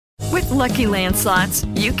Lucky Land Slots,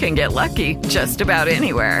 you can get lucky just about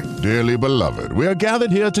anywhere. Dearly beloved, we are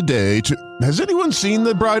gathered here today to... Has anyone seen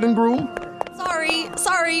the bride and groom?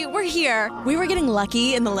 Sorry, we're here. We were getting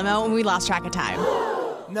lucky in the limo and we lost track of time.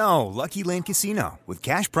 No, Lucky Land Casino, with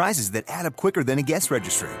cash prizes that add up quicker than a guest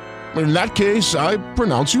registry. In that case, I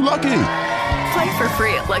pronounce you lucky. Play for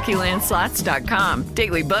free at LuckyLandSlots.com.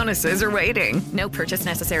 Daily bonuses are waiting. No purchase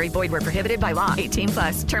necessary. Void where prohibited by law.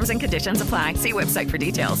 18+. Terms and conditions apply. See website for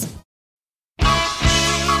details.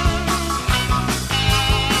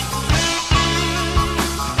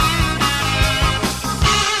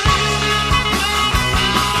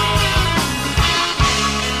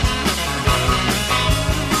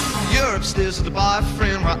 You're upstairs with the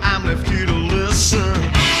boyfriend while I'm left here to listen.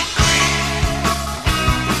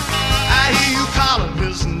 I hear you calling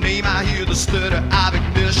his name, I hear the stutter of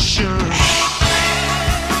ignition.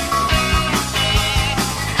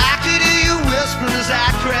 I could hear you whispering as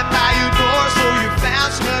I crept by your door, so you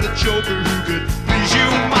found some other joker who could please you.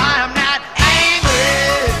 Why I'm not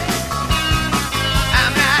angry,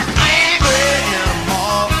 I'm not angry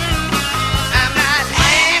anymore. I'm not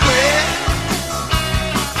angry,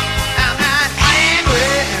 I'm not angry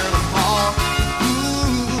anymore.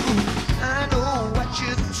 Ooh, I know what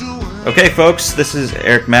you're doing. Okay, folks, this is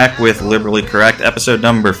Eric Mack with Liberally Correct, episode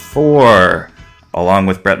number 4, along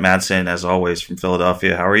with Brett Madsen, as always, from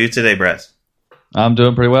Philadelphia. How are you today, Brett? I'm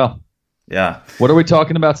doing pretty well. Yeah. What are we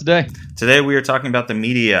talking about today? Today we are talking about the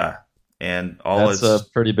media and all That's its a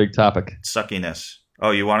pretty big topic. suckiness.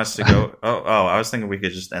 Oh, you want us to go? Oh, I was thinking we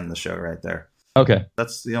could just end the show right there. Okay.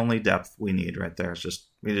 That's the only depth we need right there. It's just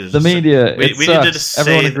we need to The just media, we it need to sucks. just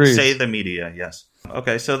Everyone agrees. say the media. Yes.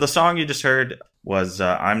 Okay. So the song you just heard was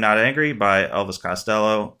 "I'm Not Angry" by Elvis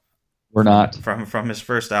Costello. We're not. From his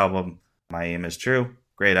first album, My Aim Is True.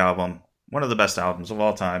 Great album. One of the best albums of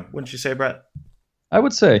all time. Wouldn't you say, Brett? I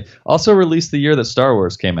would say. Also released the year that Star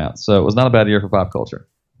Wars came out, so it was not a bad year for pop culture.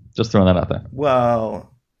 Just throwing that out there.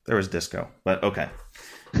 Well, there was disco, but okay.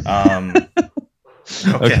 Okay.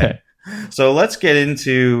 Okay. So let's get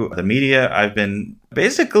into the media. I've been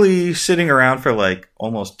basically sitting around for like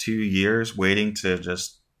almost 2 years waiting to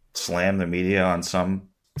just slam the media on some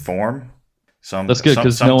form. That's good,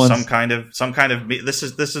 'cause some kind of this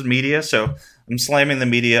is media, so I'm slamming the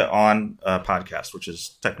media on a podcast, which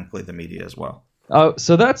is technically the media as well. Oh,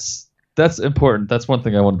 so that's important. That's one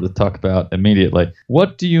thing I wanted to talk about immediately.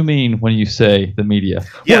 What do you mean when you say the media?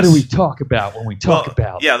 Yes. What do we talk about when we talk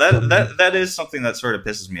about? Yeah, that is something that sort of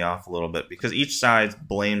pisses me off a little bit, because each side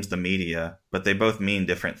blames the media, but they both mean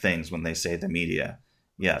different things when they say the media.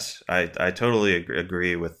 Yes, I totally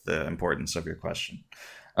agree with the importance of your question.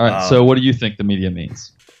 All right. So what do you think the media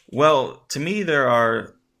means? Well, to me, there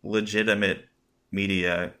are legitimate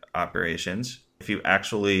media operations if you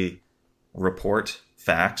actually report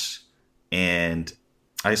facts, and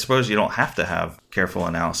I suppose you don't have to have careful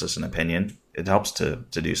analysis and opinion. It helps to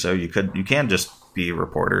do so. You can just be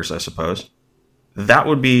reporters, I suppose. That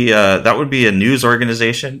would be a news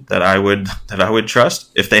organization that I would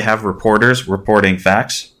trust if they have reporters reporting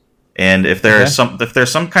facts, and if there's some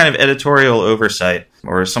kind of editorial oversight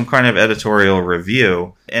or some kind of editorial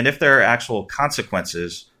review, and if there are actual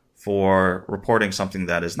consequences for reporting something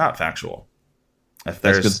that is not factual. If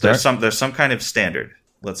there's some kind of standard.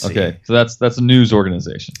 Let's see. Okay, so that's a news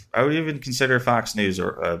organization. I would even consider Fox News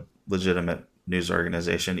a legitimate news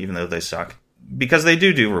organization, even though they suck, because they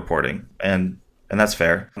do reporting, and that's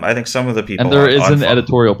fair. I think some of the people, and there is an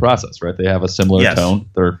editorial process, right? They have a similar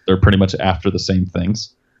tone. They're pretty much after the same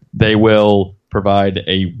things. They will provide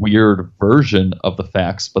a weird version of the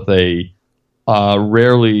facts, but they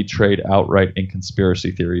rarely trade outright in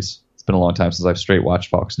conspiracy theories. It's been a long time since I've straight watched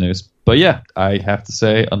Fox News. But yeah, I have to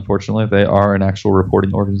say, unfortunately, they are an actual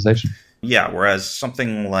reporting organization. Yeah, whereas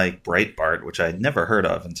something like Breitbart, which I'd never heard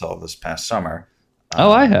of until this past summer.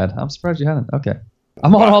 I had. I'm surprised you hadn't. Okay.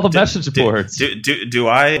 I'm on all the message boards. Do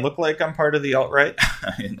I look like I'm part of the alt-right?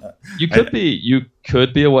 You could be. You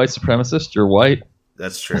could be a white supremacist. You're white.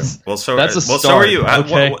 That's true. Well, so so are you.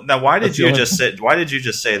 Okay. Now, why did you just say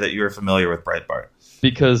that you were familiar with Breitbart?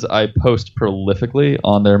 Because I post prolifically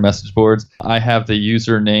on their message boards. I have the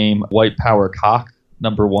username White Power Cock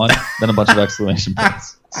 #1, then a bunch of exclamation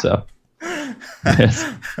points. So yes.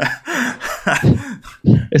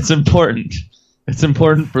 It's important. It's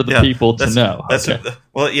important for the people to know. That's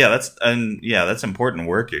important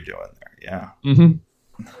work you're doing there. Yeah.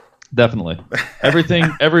 Mm-hmm. Definitely.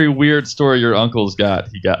 Every weird story your uncle's got,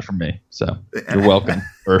 he got from me. So you're welcome,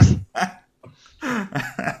 Earth.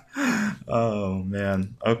 Oh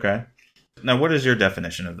man. Okay. Now, what is your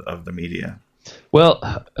definition of the media?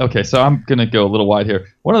 Well, okay, so I'm going to go a little wide here.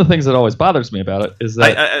 One of the things that always bothers me about it is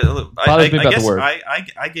that the word.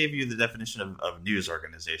 I gave you the definition of news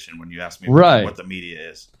organization when you asked me what the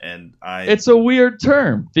media is, and it's a weird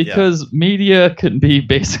term because media can be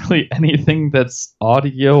basically anything that's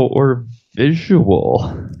audio or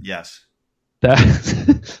visual. Yes.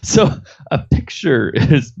 So a picture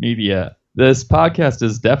is media. This podcast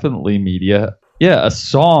is definitely media. Yeah, a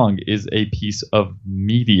song is a piece of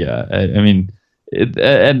media. I mean.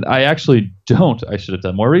 And I actually don't. I should have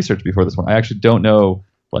done more research before this one. I actually don't know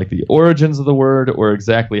like the origins of the word or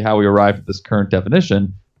exactly how we arrived at this current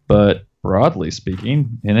definition. But broadly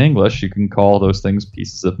speaking, in English, you can call those things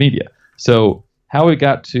pieces of media. So how we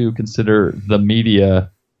got to consider the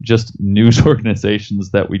media just news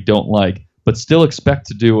organizations that we don't like, but still expect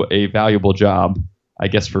to do a valuable job, I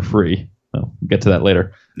guess, for free. We'll get to that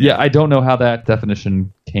later. Yeah, I don't know how that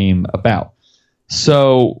definition came about.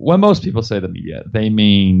 So when most people say the media, they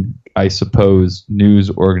mean, I suppose,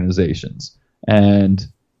 news organizations. And,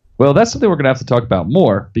 well, that's something we're going to have to talk about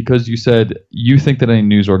more because you said you think that any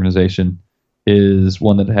news organization is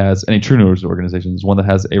one that has, any true news organization is one that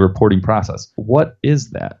has a reporting process. What is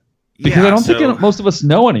that? Because I don't think most of us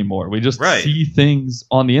know anymore. We just see things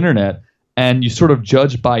on the internet and you sort of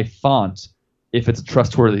judge by font if it's a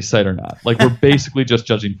trustworthy site or not. Like we're basically just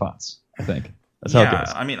judging fonts, I think. That's how it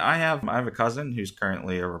goes. I mean, I have a cousin who's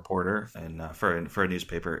currently a reporter for a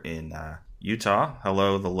newspaper in Utah.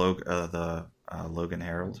 Hello, the Logan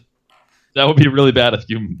Herald. That would be really bad if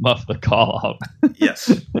you muff the call out.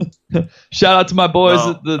 Yes. Shout out to my boys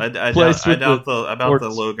at the place. I doubt the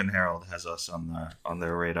Logan Herald has us on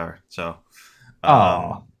their radar. So,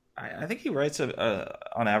 I think he writes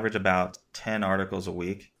on average about 10 articles a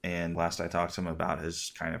week. And last I talked to him about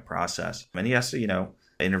his kind of process, and he has to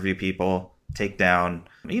interview people. Take down,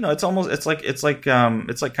 it's like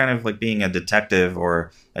kind of like being a detective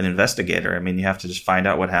or an investigator. I mean, you have to just find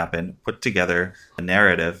out what happened, put together a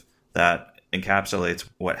narrative that encapsulates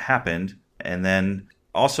what happened, and then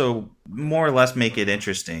also more or less make it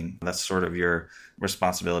interesting. That's sort of your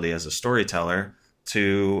responsibility as a storyteller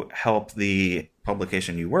to help the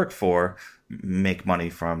publication you work for make money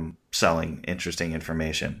from selling interesting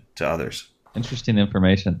information to others. Interesting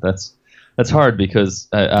information. That's hard because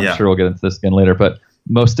I'm sure we'll get into this again later, but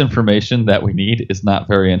most information that we need is not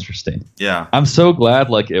very interesting. Yeah. I'm so glad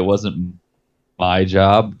it wasn't my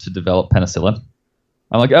job to develop penicillin.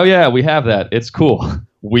 I'm like, oh yeah, we have that. It's cool.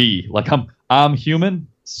 I'm human,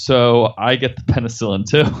 so I get the penicillin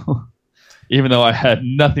too. Even though I had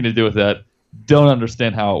nothing to do with that. Don't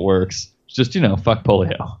understand how it works. Just, fuck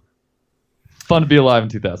polio. Fun to be alive in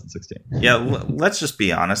 2016. Yeah, let's just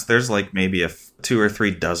be honest. There's maybe 2 or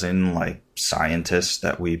 3 dozen scientists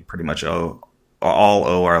that we pretty much all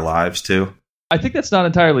owe our lives to. I think that's not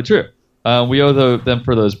entirely true. We owe them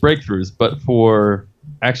for those breakthroughs, but for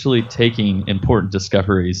actually taking important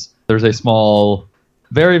discoveries, there's a small,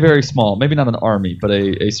 very, very small, maybe not an army, but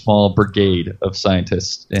a small brigade of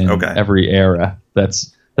scientists in every era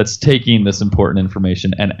that's taking this important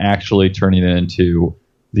information and actually turning it into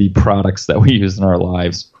the products that we use in our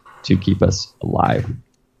lives to keep us alive.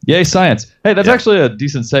 Yay, science. Hey, that's actually a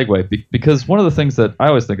decent segue because one of the things that I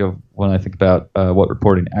always think of when I think about what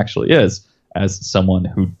reporting actually is, as someone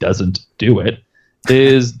who doesn't do it,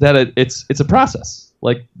 is that it's a process.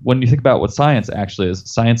 Like when you think about what science actually is,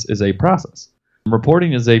 science is a process.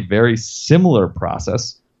 Reporting is a very similar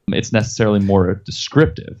process. It's necessarily more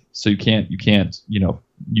descriptive. So you can't,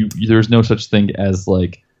 there's no such thing as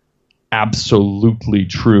absolutely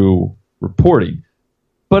true reporting.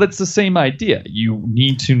 But it's the same idea. You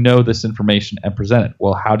need to know this information and present it.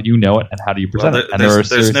 Well, how do you know it and how do you present it? And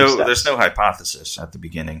there's no hypothesis at the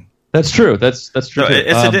beginning. That's true. That's true. No,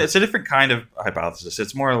 it's a different kind of hypothesis.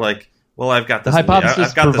 It's more like, well, I've got this. The hypothesis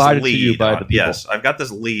I've got provided this lead to you by the people. Yes, I've got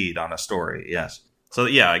this lead on a story. Yes. So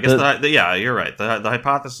yeah, I guess you're right. The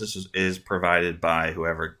hypothesis is provided by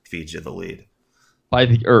whoever feeds you the lead. By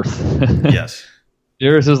the Earth. Yes. The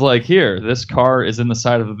Earth is like, here, this car is in the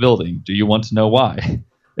side of a building. Do you want to know why?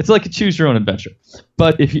 It's like a choose your own adventure.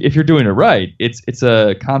 But if you're doing it right, it's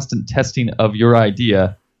a constant testing of your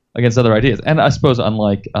idea against other ideas. And I suppose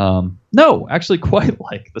unlike, actually quite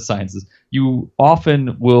like the sciences, you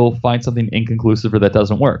often will find something inconclusive or that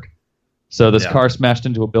doesn't work. So this car smashed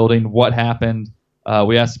into a building. What happened?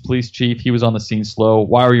 We asked the police chief. He was on the scene slow.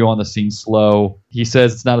 Why were you on the scene slow? He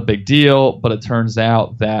says it's not a big deal, but it turns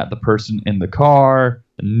out that the person in the car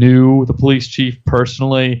knew the police chief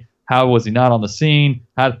personally. How was he not on the scene?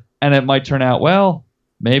 And it might turn out, well,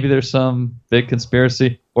 maybe there's some big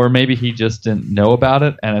conspiracy, or maybe he just didn't know about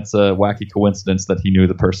it, and it's a wacky coincidence that he knew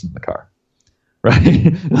the person in the car.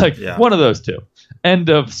 right? One of those two. End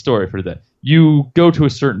of story for today. You go to a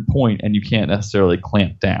certain point and you can't necessarily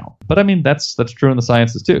clamp down. But I mean, that's true in the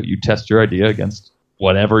sciences too. You test your idea against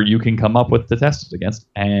whatever you can come up with to test it against,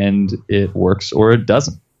 and it works or it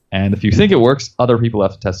doesn't. And if you think it works, other people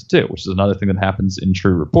have to test it too, which is another thing that happens in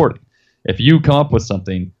true reporting. If you come up with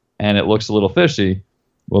something and it looks a little fishy,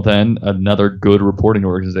 well, then another good reporting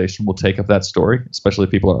organization will take up that story, especially if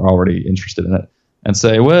people are already interested in it, and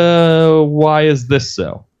say, well, why is this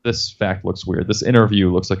so? This fact looks weird. This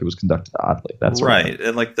interview looks like it was conducted oddly. That's right.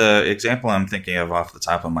 And like the example I'm thinking of off the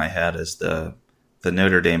top of my head is the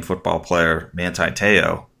Notre Dame football player Manti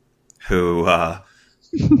Te'o, who,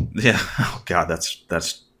 yeah, oh god,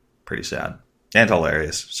 that's pretty sad and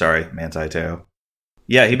hilarious. Sorry, Manti Te'o.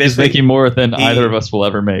 Yeah, he's making more than either of us will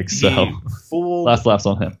ever make. So last laughs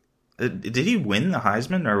on him. Did he win the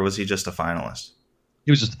Heisman, or was he just a finalist?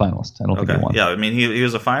 He was just a finalist. I don't think he won. Yeah, I mean, he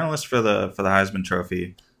was a finalist for the Heisman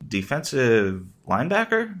Trophy. Defensive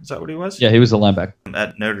linebacker? Is that what he was? Yeah, he was a linebacker.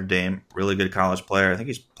 At Notre Dame, really good college player. I think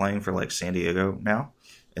he's playing for like San Diego now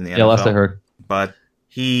in the NFL. Yeah, last I heard. But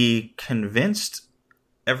he convinced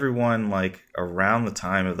everyone like around the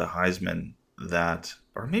time of the Heisman that,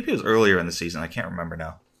 or maybe it was earlier in the season, I can't remember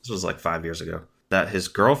now. This was like 5 years ago. That his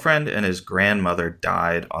girlfriend and his grandmother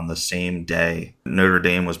died on the same day. Notre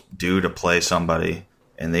Dame was due to play somebody,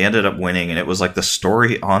 and they ended up winning. And it was like the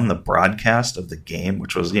story on the broadcast of the game,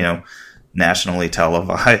 which was, nationally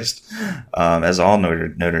televised, as all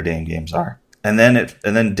Notre Dame games are. And then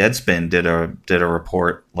Deadspin did a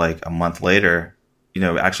report like a month later,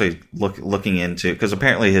 actually looking into, because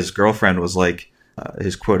apparently his girlfriend was like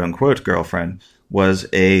his quote unquote girlfriend was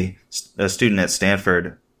a student at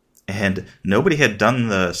Stanford. And nobody had done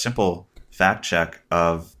the simple fact check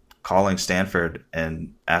of calling Stanford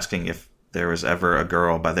and asking if there was ever a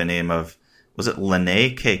girl by the name of, was it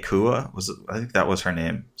Lene Kekua? I think that was her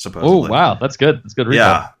name, supposedly. Oh, wow. That's good. That's good recap.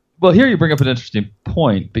 Yeah. Well, here you bring up an interesting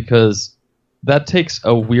point, because that takes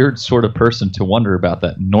a weird sort of person to wonder about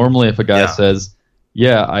that. Normally, if a guy says,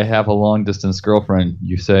 yeah, I have a long-distance girlfriend,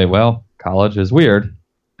 you say, well, college is weird,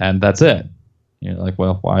 and that's it. You're like,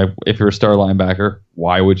 well, why? If you're a star linebacker,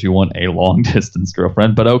 why would you want a long-distance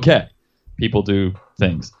girlfriend? But okay, people do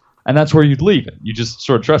things. And that's where you'd leave it. You just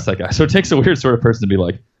sort of trust that guy. So it takes a weird sort of person to be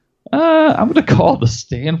like, I'm going to call the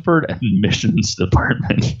Stanford admissions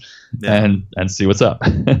department and see what's up.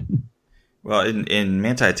 Well, in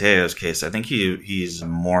Manti Te'o's case, I think he's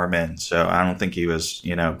Mormon, so I don't think he was,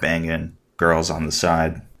 banging girls on the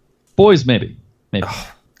side. Boys, maybe.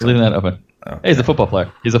 Oh, leaving that open. Okay. Hey, he's a football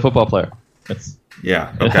player. He's a football player.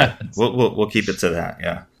 Yeah. Okay. We'll keep it to that.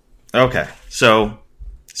 Yeah. Okay. So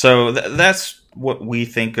that's what we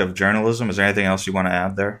think of journalism. Is there anything else you want to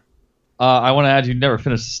add there? I want to add, you never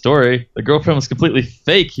finished the story. The girlfriend was completely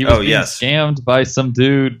fake. He was being scammed by some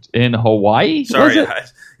dude in Hawaii. Sorry.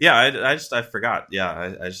 I forgot.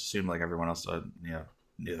 Yeah. I just assumed like everyone else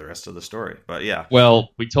knew the rest of the story. But yeah. Well,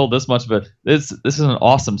 we told this much, but this is an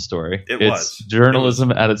awesome story. It's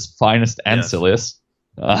journalism at its finest and silliest.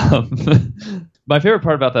 My favorite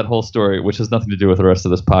part about that whole story, which has nothing to do with the rest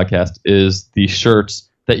of this podcast, is the shirts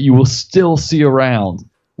that you will still see around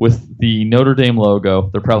with the Notre Dame logo.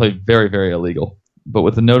 They're probably very, very illegal, but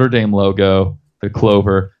with the Notre Dame logo, the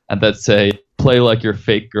clover, and that say, "Play like your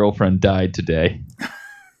fake girlfriend died today."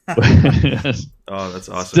 Oh, that's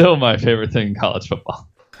awesome. Still my favorite thing in college football.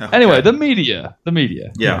 Okay. Anyway, the media.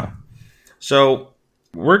 Yeah. So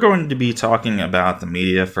we're going to be talking about the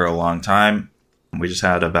media for a long time. We just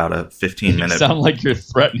had about a 15-minute... You sound like you're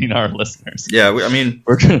threatening our listeners. Yeah, we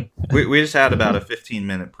just had about a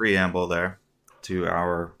 15-minute preamble there to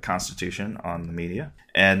our constitution on the media.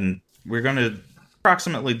 And we're going to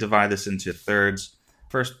approximately divide this into thirds.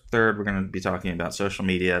 First third, we're going to be talking about social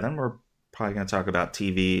media. Then we're probably going to talk about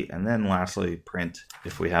TV. And then lastly, print,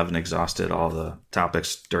 if we haven't exhausted all the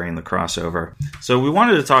topics during the crossover. So we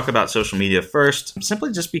wanted to talk about social media first,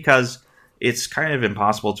 simply just because it's kind of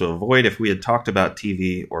impossible to avoid. If we had talked about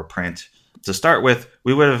TV or print to start with,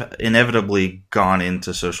 we would have inevitably gone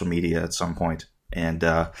into social media at some point. And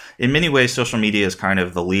in many ways, social media is kind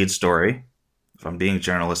of the lead story, if I'm being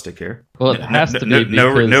journalistic here. Well, it has to be. No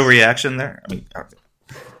reaction there? I mean, okay.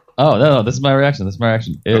 Oh, no, this is my reaction.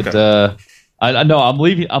 Okay. I'm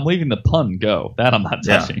leaving the pun go. That I'm not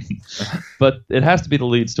touching. Yeah. But it has to be the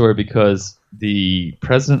lead story because the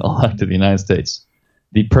president-elect of the United States,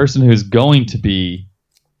 the person who's going to be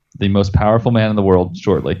the most powerful man in the world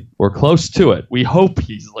shortly, or close to it. We hope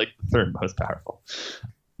he's like the third most powerful.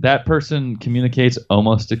 That person communicates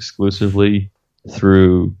almost exclusively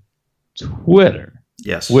through Twitter.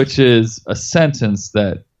 Yes. Which is a sentence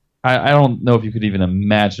that I don't know if you could even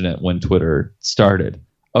imagine it when Twitter started.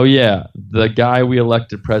 Oh yeah, the guy we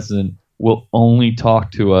elected president will only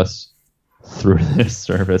talk to us through this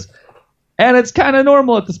service. And it's kind of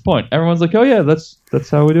normal at this point. Everyone's like, oh yeah, that's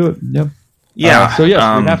how we do it. Yep. Yeah. So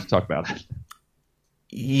yes, we have to talk about it.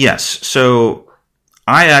 Yes. So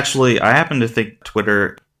I happen to think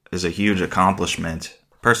Twitter is a huge accomplishment,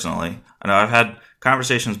 personally. I know I've had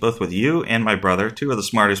conversations both with you and my brother, two of the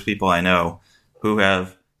smartest people I know, who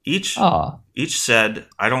have each said,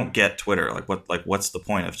 I don't get Twitter. What's the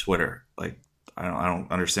point of Twitter? Like, I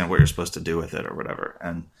don't understand what you're supposed to do with it or whatever.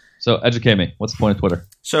 And so educate me. What's the point of Twitter?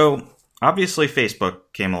 So obviously Facebook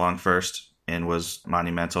came along first and was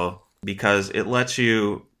monumental because it lets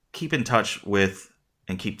you keep in touch with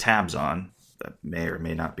and keep tabs on, that may or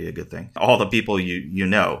may not be a good thing, all the people you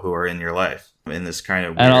know who are in your life in this kind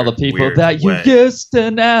of weird, and all the people that you way. Used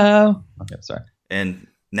to know. Okay, sorry. And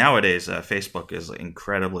nowadays, Facebook is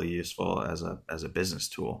incredibly useful as a business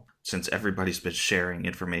tool, since everybody's been sharing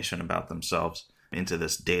information about themselves into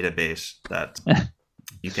this database that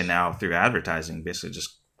you can now, through advertising, basically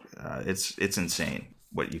just it's insane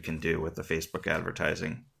what you can do with the Facebook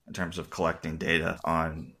advertising in terms of collecting data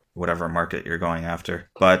on whatever market you're going after.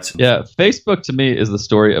 But yeah, Facebook to me is the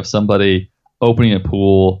story of somebody opening a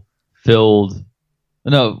pool filled.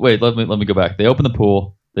 No, wait, let me go back. They open the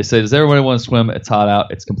pool. They say, does everybody want to swim? It's hot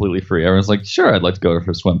out. It's completely free. Everyone's like, sure, I'd like to go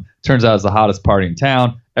for a swim. Turns out it's the hottest party in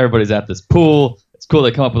town. Everybody's at this pool. It's cool.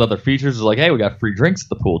 They come up with other features. It's like, hey, we got free drinks at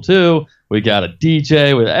the pool too. We got a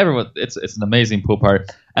DJ with everyone. It's an amazing pool party.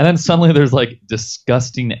 And then suddenly there's like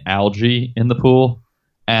disgusting algae in the pool.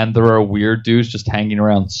 And there are weird dudes just hanging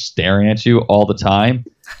around staring at you all the time.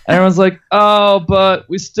 And everyone's like, oh, but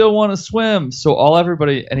we still want to swim. So all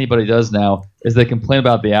anybody does now is they complain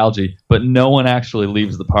about the algae, but no one actually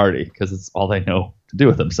leaves the party because it's all they know to do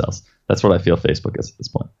with themselves. That's what I feel Facebook is at this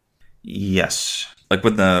point. Yes. Like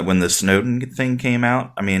when the Snowden thing came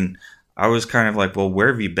out, I mean, I was kind of like, well, where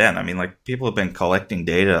have you been? I mean, like, people have been collecting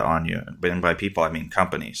data on you. And by people, I mean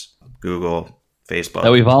companies. Google, Facebook.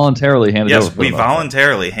 That we voluntarily handed over. Yes, we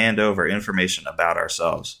voluntarily hand over information about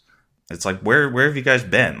ourselves. It's like, where have you guys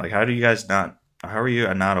been? Like, how are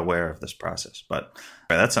you not aware of this process? But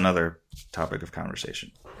that's another topic of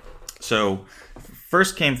conversation. So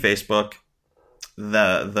first came Facebook.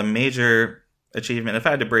 The major achievement, if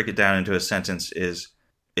I had to break it down into a sentence, is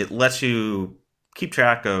it lets you keep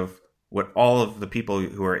track of what all of the people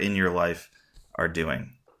who are in your life are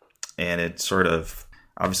doing. And it sort of,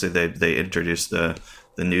 obviously they introduced the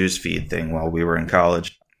news feed thing while we were in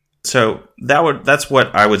college. So that's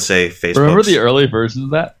what I would say Facebook. Remember the early versions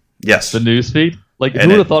of that? Yes. The newsfeed? Like, who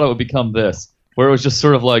would have thought it would become this? Where it was just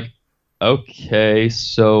sort of like, okay,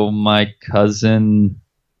 so my cousin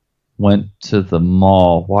went to the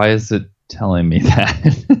mall. Why is it telling me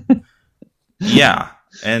that? Yeah.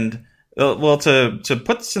 And, well, to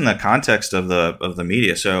put this in the context of the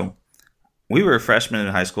media, so we were freshmen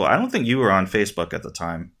in high school. I don't think you were on Facebook at the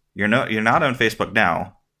time. You're not on Facebook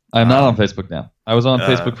now. I'm not on Facebook now. I was on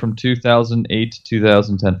Facebook from 2008 to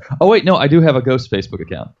 2010. Oh, wait, no, I do have a ghost Facebook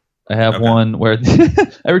account. I have one where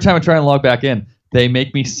every time I try and log back in, they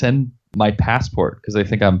make me send my passport because they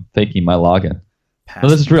think I'm faking my login. Passport? No,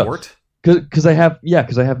 this is real. Because I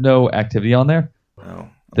have no activity on there. Oh.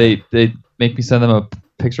 They make me send them a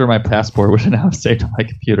picture of my passport, which I now have saved on my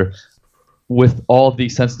computer, with all the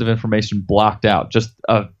sensitive information blocked out. Just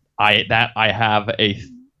I have a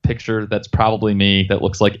picture that's probably me that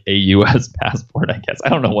looks like a U.S. passport, I guess. I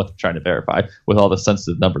don't know what they're trying to verify with all the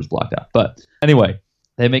sensitive numbers blocked out. But anyway,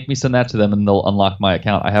 they make me send that to them and they'll unlock my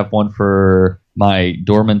account. I have one for my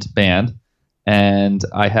dormant band, and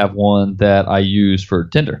I have one that I use for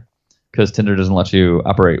Tinder because Tinder doesn't let you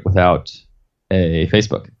operate without a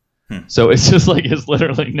Facebook. So it's just like, it's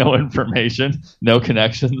literally no information, no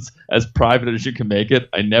connections, as private as you can make it.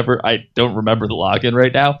 I don't remember the login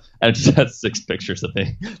right now, and it just has 6 pictures of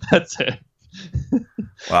me. That's it.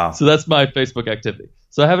 Wow. So that's my Facebook activity.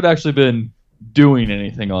 So I haven't actually been doing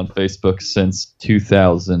anything on Facebook since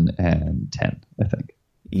 2010, I think.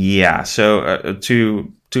 Yeah. So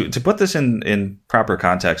to put this in proper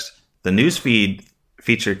context, the newsfeed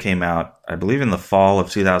feature came out, I believe, in the fall of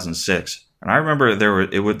 2006. And I remember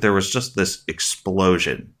there was just this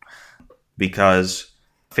explosion because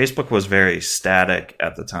Facebook was very static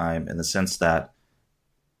at the time in the sense that,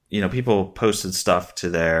 people posted stuff to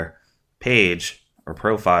their page or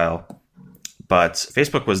profile, but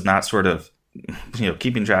Facebook was not sort of,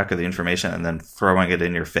 keeping track of the information and then throwing it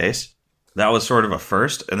in your face. That was sort of a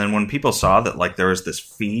first. And then when people saw that, like, there was this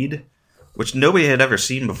feed, which nobody had ever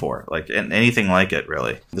seen before, like anything like it,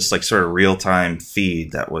 really. This like sort of real-time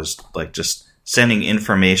feed that was like just sending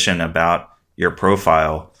information about your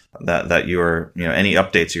profile that you were, any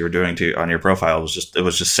updates you were doing on your profile it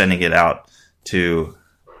was just sending it out to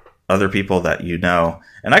other people that you know.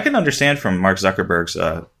 And I can understand from Mark Zuckerberg's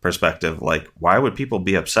perspective, like, why would people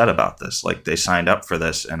be upset about this? Like, they signed up for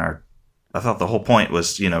this and I thought the whole point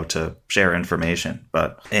was, to share information.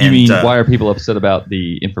 Why are people upset about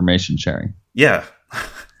the information sharing? Yeah.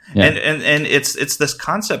 Yeah. And it's this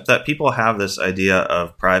concept that people have this idea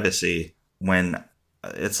of privacy when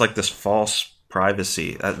it's like this false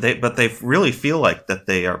privacy. But they really feel like that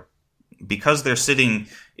they are, because they're sitting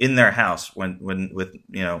in their house when with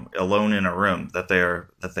alone in a room, that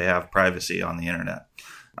they have privacy on the internet.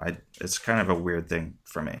 It's kind of a weird thing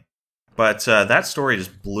for me. But that story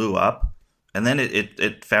just blew up, and then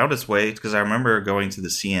it found its way, because I remember going to the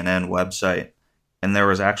CNN website, and there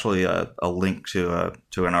was actually a link to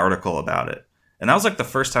an article about it. And that was like the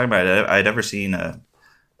first time I'd ever seen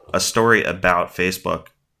a story about Facebook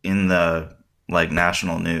in the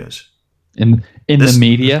national news. In the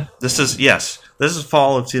media? This is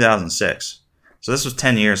fall of 2006. So this was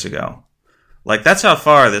 10 years ago. Like, that's how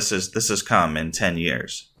far this has come in 10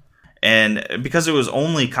 years. And because it was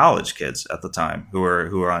only college kids at the time who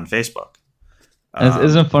were on Facebook.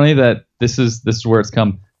 Isn't it funny that this is where it's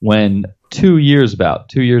come, when 2 years ago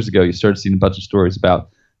you started seeing a bunch of stories about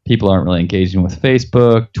people aren't really engaging with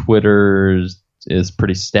Facebook, Twitter is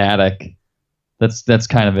pretty static. That's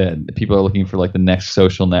kind of it. People are looking for like the next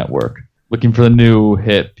social network, looking for the new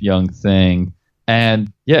hip young thing.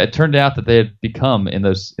 And yeah, it turned out that they had become in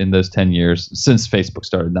those 10 years since Facebook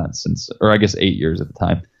started, or I guess 8 years at the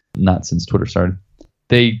time, not since Twitter started.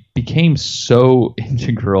 They became so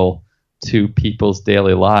integral to people's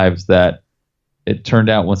daily lives that it turned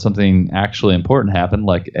out when something actually important happened,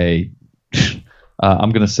 like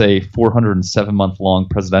I'm going to say 407-month long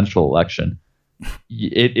presidential election,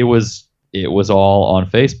 it was all on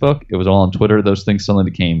Facebook. It was all on Twitter. Those things suddenly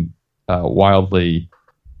became wildly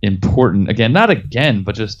important.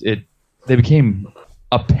 But just they became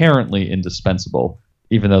apparently indispensable,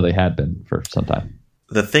 even though they had been for some time.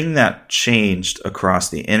 The thing that changed across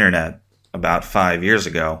the internet about 5 years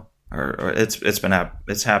ago, or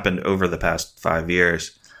it's happened over the past 5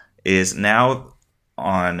 years, is now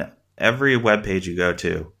on every web page you go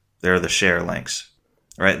to, there are the share links,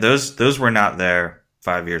 right? Those were not there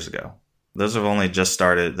 5 years ago. Those have only just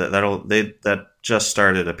started. That just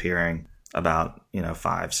started appearing about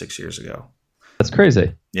 5-6 years ago. That's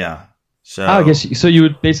crazy. Yeah. So I guess so. You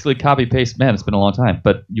would basically copy paste. Man, it's been a long time,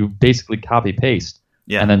 but you basically copy paste.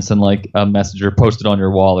 Yeah. And then send like a messenger, post it on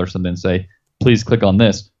your wall or something, and say, please click on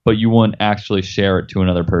this, but you wouldn't actually share it to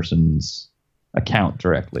another person's account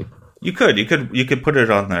directly. You could put it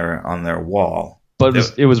on their wall, but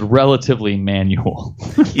it was relatively manual.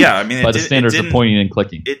 Yeah, I mean, by the standards of pointing and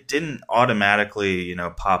clicking, it didn't automatically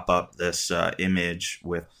pop up this image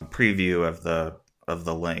with a preview of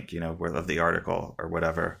the link, of the article or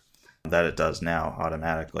whatever that it does now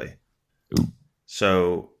automatically. Ooh.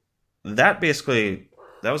 So that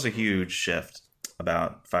was a huge shift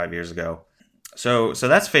about 5 years ago. So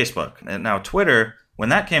that's Facebook. And now Twitter, when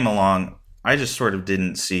that came along, I just sort of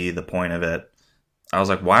didn't see the point of it. I was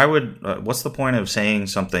like, what's the point of saying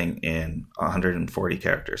something in 140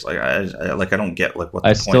 characters? Like, I don't get what the point of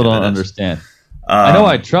it is. I still don't understand. I know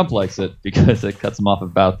why Trump likes it, because it cuts him off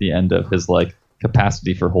about the end of his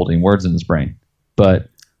capacity for holding words in his brain. But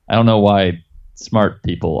I don't know why smart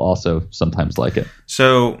people also sometimes like it.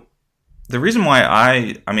 So the reason why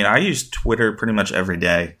I use Twitter pretty much every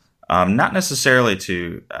day. Not necessarily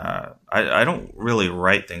to, I don't really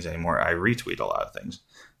write things anymore. I retweet a lot of things.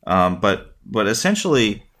 But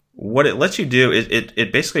essentially what it lets you do,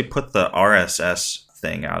 it basically put the RSS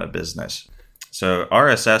thing out of business. So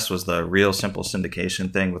RSS was the real simple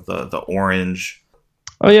syndication thing with the orange.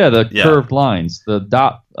 Oh yeah, curved lines, the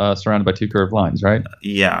dot surrounded by two curved lines, right?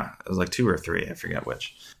 Yeah, it was like 2 or 3, I forget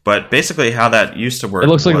which. But basically how that used to work. It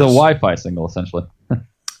looks like the Wi-Fi signal, essentially.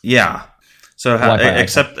 Yeah. So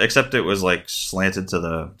except it was slanted to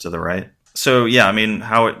the right. So yeah, I mean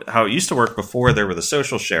how it used to work before there were the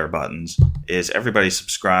social share buttons is everybody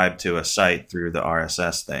subscribed to a site through the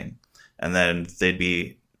RSS thing, and then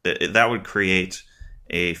that would create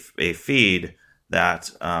a feed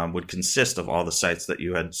that would consist of all the sites that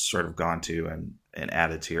you had sort of gone to and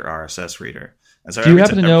added to your RSS reader. And so do you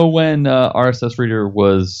happen to know when RSS reader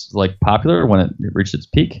was popular, when it reached its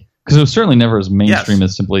peak? Because it was certainly never as mainstream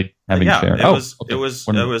as simply having share. It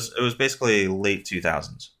was basically late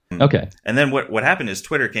 2000s. Okay. And then what happened is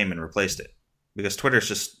Twitter came and replaced it, because Twitter's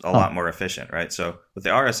just a lot more efficient, right? So with the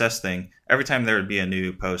RSS thing, every time there would be a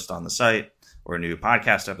new post on the site or a new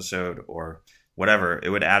podcast episode or whatever, it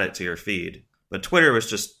would add it to your feed. But Twitter was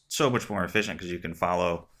just so much more efficient because you can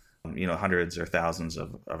follow, hundreds or thousands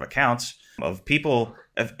of accounts of people,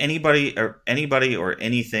 of anybody or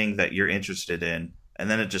anything that you're interested in. And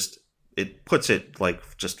then it puts it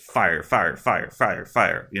like just fire,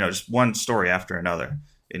 just one story after another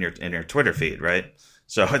in your Twitter feed, right?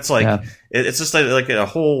 So it's like it's just like a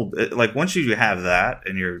whole, like once you have that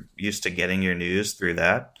and you're used to getting your news through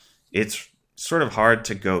that, it's sort of hard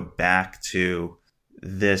to go back to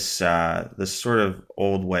this sort of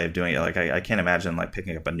old way of doing it. Like I can't imagine like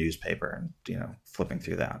picking up a newspaper and flipping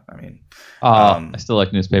through that. I mean, I still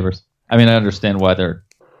like newspapers. I mean, I understand why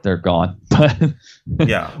they're gone, but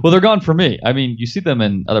yeah. Well, they're gone for me. I mean, you see them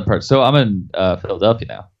in other parts. So I'm in Philadelphia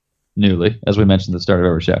now, newly, as we mentioned at the start of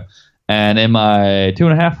our show. And in my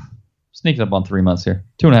 2.5, sneaking up on 3 months here,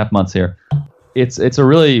 2.5 months here, it's a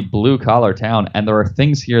really blue collar town, and there are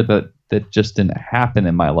things here that just didn't happen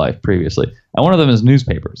in my life previously. And one of them is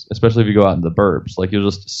newspapers, especially if you go out in the burbs. Like you'll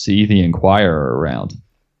just see the Enquirer around.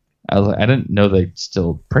 I was like, I didn't know they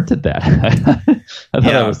still printed that. I thought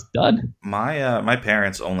that was done. My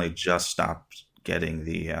parents only just stopped getting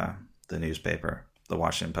the newspaper, the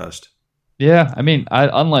Washington Post. Yeah, I mean,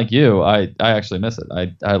 unlike you, I actually miss it.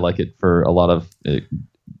 I like it for a lot of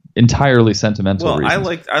entirely sentimental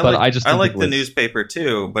reasons. I like the newspaper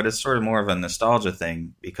too, but it's sort of more of a nostalgia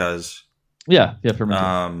thing because yeah, for me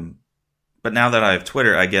too. But now that I have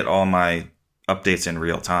Twitter, I get all my updates in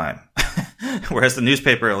real time. Whereas the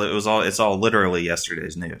newspaper, it's all literally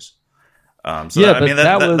yesterday's news.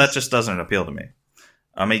 That just doesn't appeal to me.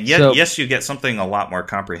 I mean, yes, you get something a lot more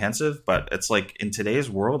comprehensive, but it's like in today's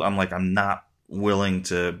world, I'm not willing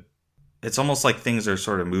to. It's almost like things are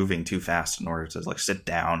sort of moving too fast in order to like sit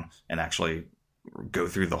down and actually go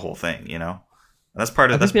through the whole thing. That's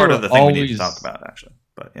part of the thing we need to talk about, actually.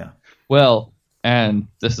 But yeah. Well, and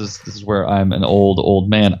this is where I'm an old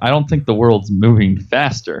man. I don't think the world's moving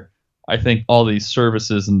faster. I think all these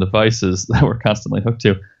services and devices that we're constantly hooked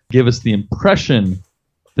to give us the impression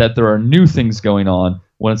that there are new things going on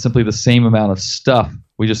when it's simply the same amount of stuff.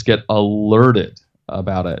 We just get alerted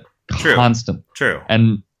about it constantly. True.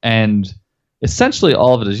 And essentially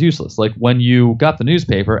all of it is useless. Like when you got the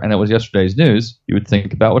newspaper and it was yesterday's news, you would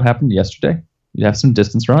think about what happened yesterday. You'd have some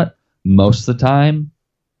distance from it. Most of the time,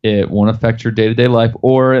 it won't affect your day-to-day life,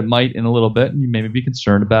 or it might in a little bit, and you maybe be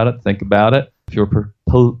concerned about it, think about it. If you're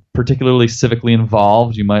particularly civically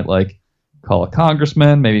involved, you might call a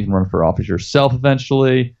congressman, maybe you can run for office yourself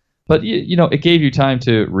eventually. But it gave you time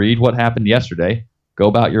to read what happened yesterday, go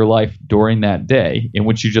about your life during that day, in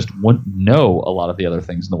which you just wouldn't know a lot of the other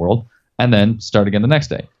things in the world, and then start again the next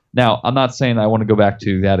day. Now, I'm not saying I want to go back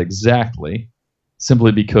to that exactly,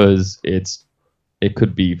 simply because it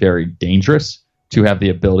could be very dangerous to have the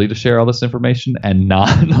ability to share all this information and not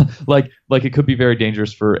like it could be very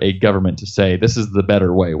dangerous for a government to say this is the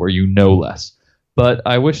better way where you know less. But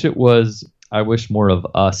I wish more of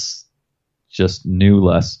us just knew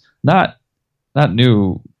less. Not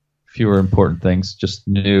knew fewer important things, just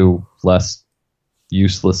knew less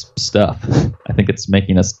useless stuff. I think it's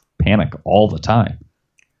making us panic all the time.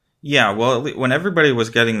 Yeah, well, when everybody was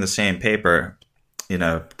getting the same paper, in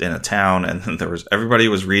a town, and then everybody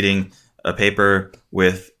was reading a paper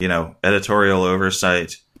with, editorial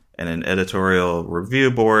oversight and an editorial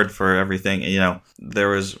review board for everything. There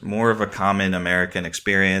was more of a common American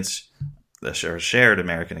experience, the shared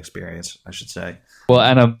American experience, I should say. Well,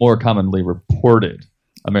 and a more commonly reported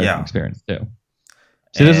American experience too.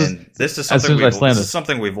 See, this is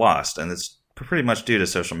something we've lost, and it's pretty much due to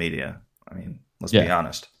social media. I mean, let's be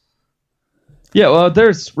honest. Yeah, well,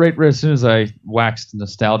 there's right as soon as I waxed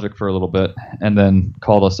nostalgic for a little bit and then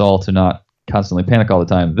called us all to not constantly panic all the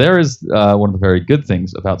time, there is one of the very good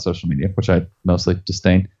things about social media, which I mostly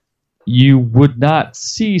disdain. You would not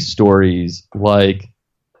see stories like,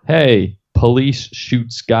 hey, police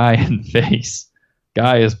shoots guy in face.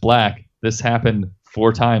 Guy is black. This happened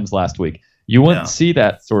 4 times last week. You wouldn't see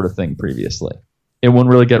that sort of thing previously. It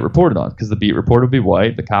wouldn't really get reported on because the beat reporter would be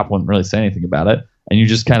white. The cop wouldn't really say anything about it. And you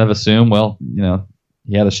just kind of assume, well,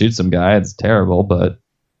 he had to shoot some guy. It's terrible, but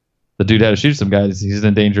the dude had to shoot some guy. He's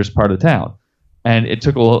in a dangerous part of town. And it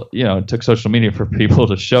took it took social media for people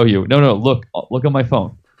to show you, no, look on my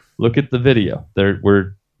phone. Look at the video. There's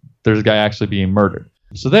a guy actually being murdered.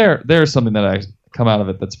 So there's something that I come out of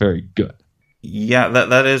it that's very good. Yeah,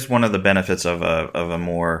 that is one of the benefits of a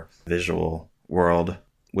more visual world,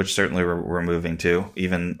 which certainly we're moving to,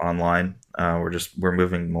 even online. We're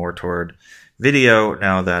moving more toward video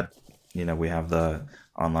now that we have the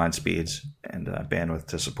online speeds and bandwidth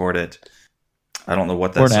to support it. I don't know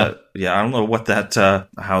what that's. I don't know what that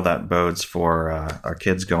how that bodes for our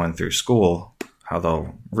kids going through school, how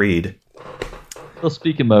they'll read. They'll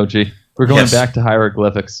speak emoji. We're going Yes. back to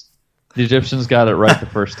hieroglyphics. The Egyptians got it right the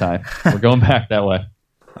first time. We're going back that way.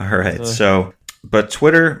 All right. But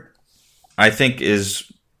Twitter, I think,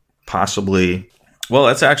 is possibly, well,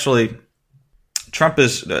 it's actually, Trump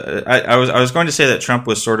is, I was going to say that Trump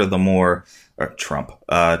was sort of the more,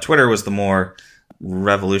 Twitter was the more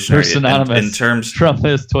revolutionary in terms. Trump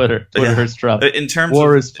is Twitter. Twitter is Trump. In terms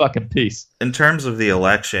War of, is fucking peace. In terms of the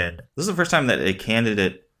election, this is the first time that a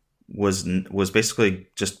candidate was basically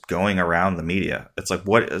just going around the media. It's like,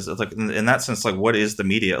 what is, it's like, in that sense, like, what is the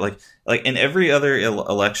media? Like in every other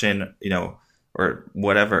election, or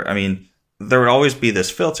whatever, I mean, there would always be this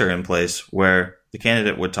filter in place where the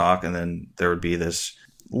candidate would talk, and then there would be this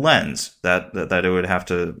lens that it would have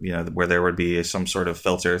to, where there would be some sort of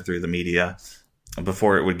filter through the media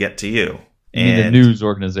before it would get to you. And the news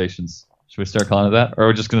organizations. Should we start calling it that? Or are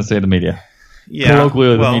we just going to say the media? Yeah.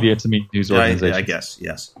 Colloquially, the media to mean news organizations. I guess,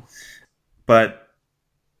 yes. But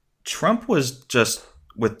Trump was just,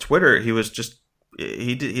 with Twitter, he was just,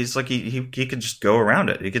 he's like, he could just go around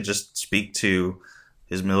it. He could just speak to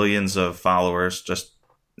his millions of followers just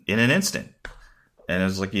in an instant. And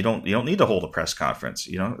it's like, you don't need to hold a press conference.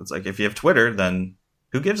 It's like, if you have Twitter, then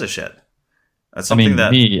who gives a shit? That's something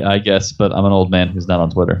me, I guess, but I'm an old man who's not on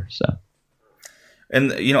Twitter, so.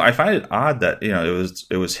 And I find it odd that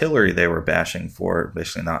it was Hillary they were bashing for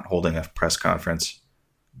basically not holding a press conference,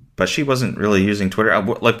 but she wasn't really using Twitter.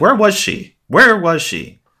 Like, where was she? Where was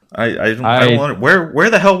she? I don't wonder, where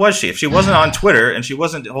the hell was she? If she wasn't on Twitter and she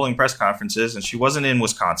wasn't holding press conferences and she wasn't in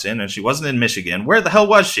Wisconsin and she wasn't in Michigan, where the hell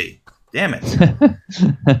was she? Damn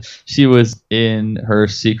it! She was in her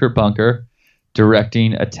secret bunker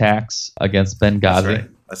directing attacks against Benghazi.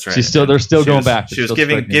 That's right. They're still going back. She was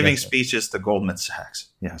giving speeches to Goldman Sachs.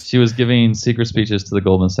 Yes. She was giving secret speeches to the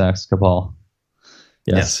Goldman Sachs cabal.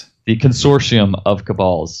 Yes. The consortium of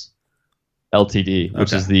cabals, LTD,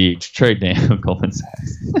 which is the trade name of Goldman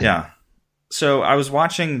Sachs. Yeah. So I was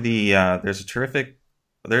watching there's a terrific,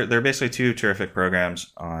 there are basically two terrific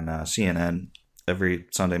programs on CNN every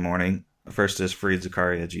Sunday morning. The first is Fareed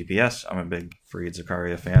Zakaria GPS. I'm a big Fareed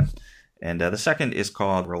Zakaria fan. And the second is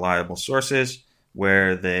called Reliable Sources,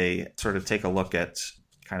 where they sort of take a look at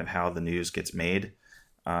kind of how the news gets made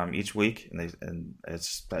each week, and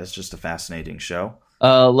it's just a fascinating show.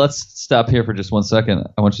 Let's stop here for just 1 second.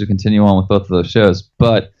 I want you to continue on with both of those shows,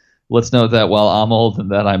 but let's note that while I'm old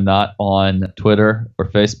and that I'm not on Twitter or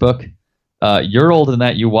Facebook, you're old in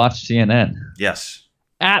that you watch CNN. Yes.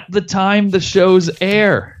 At the time the shows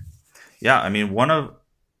air. Yeah, I mean,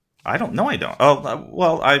 I don't. Oh,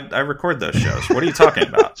 well, I record those shows. What are you talking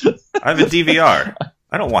about? I have a DVR.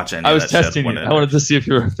 I don't watch any of that shit. I was testing you. I wanted to see if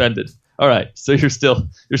you were offended. All right, so you're still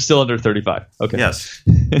under 35. Okay. Yes.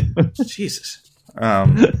 Jesus.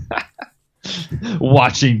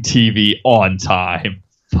 Watching TV on time.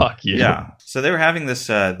 Fuck you. Yeah. So they were having this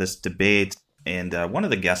debate, and one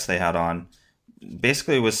of the guests they had on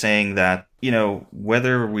basically was saying that,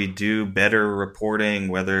 whether we do better reporting,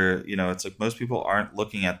 whether, it's like most people aren't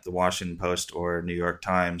looking at the Washington Post or New York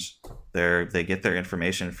Times. They get their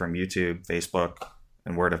information from YouTube, Facebook,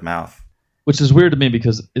 and word of mouth. Which is weird to me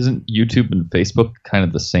because isn't YouTube and Facebook kind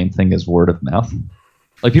of the same thing as word of mouth?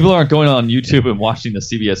 Like, people aren't going on YouTube and watching the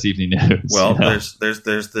CBS Evening News. Well, there's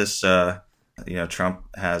this, Trump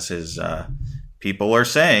has his people are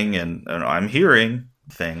saying and I'm hearing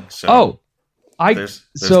thing. So there's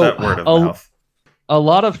that word of mouth. A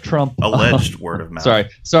lot of Trump alleged word of mouth.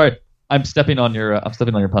 Sorry. I'm stepping on your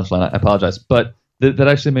punchline. I apologize, but that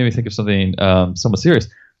actually made me think of something somewhat serious.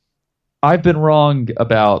 I've been wrong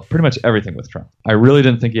about pretty much everything with Trump. I really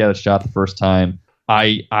didn't think he had a shot the first time.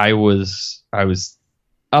 I was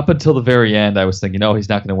up until the very end. I was thinking, he's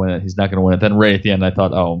not going to win it. He's not going to win it. Then right at the end, I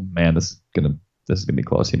thought, oh man, this is gonna be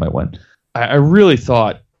close. He might win. I really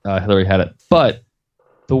thought Hillary had it, but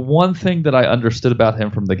the one thing that I understood about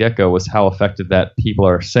him from the get-go was how effective that people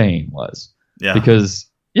are saying was. Yeah. Because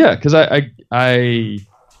I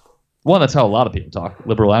one, that's how a lot of people talk,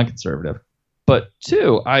 liberal and conservative. But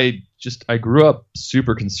two, I grew up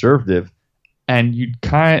super conservative, and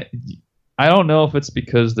I don't know if it's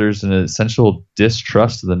because there's an essential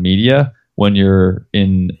distrust of the media when you're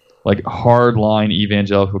in like hardline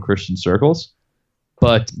evangelical Christian circles,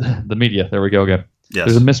 but the media, there we go again. Yes.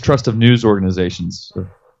 There's a mistrust of news organizations of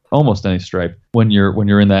almost any stripe when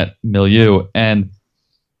you're in that milieu, and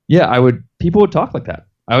people would talk like that.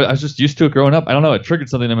 I was just used to it growing up. I don't know, it triggered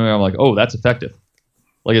something in me where I'm like, oh, that's effective.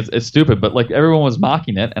 Like, it's stupid, but like everyone was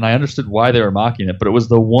mocking it, and I understood why they were mocking it, but it was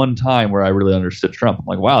the one time where I really understood Trump. I'm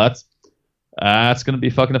like, wow, that's going to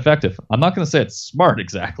be fucking effective. I'm not going to say it's smart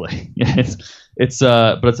exactly. But it's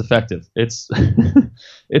effective. It's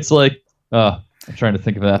it's like I'm trying to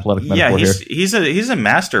think of an athletic metaphor here. He's a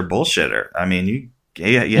master bullshitter. I mean,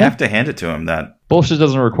 you have to hand it to him that bullshit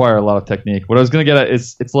doesn't require a lot of technique. What I was going to get at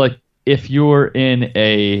is it's like if you're in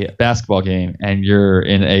a basketball game and you're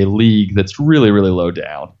in a league that's really, really low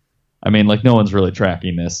down. I mean, like no one's really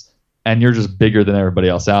tracking this, and you're just bigger than everybody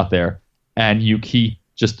else out there, and you keep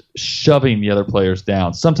just shoving the other players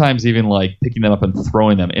down, sometimes even like picking them up and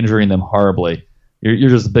throwing them, injuring them horribly. You're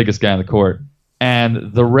just the biggest guy on the court.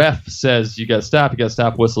 And the ref says, you got to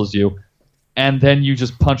stop, whistles you. And then you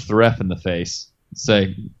just punch the ref in the face,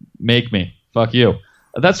 say, make me, fuck you.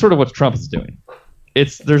 That's sort of what Trump is doing.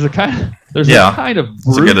 There's a kind of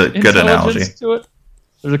brute intelligence to it.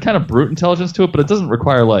 There's a kind of brute intelligence to it, but it doesn't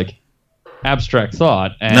require like abstract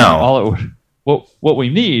thought. And what we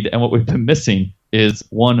need and what we've been missing is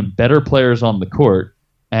 1, better players on the court,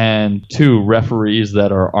 and 2, referees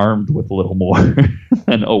that are armed with a little more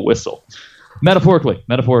than a whistle. Metaphorically.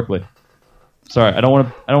 Sorry, I don't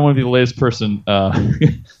want to be the latest person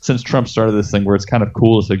since Trump started this thing where it's kind of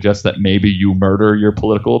cool to suggest that maybe you murder your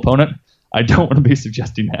political opponent. I don't want to be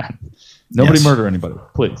suggesting that. Nobody murder anybody,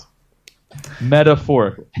 please.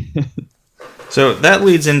 Metaphorically. So that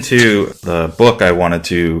leads into the book I wanted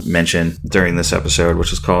to mention during this episode,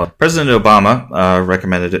 which is called President Obama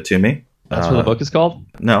recommended it to me. That's what the book is called?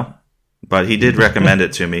 No, but he did recommend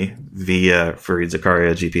it to me via Fareed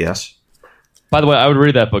Zakaria GPS. By the way, I would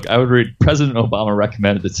read that book. I would read President Obama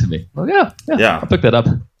recommended it to me. Oh, yeah. I'll pick that up.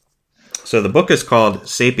 So the book is called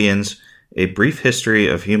Sapiens, A Brief History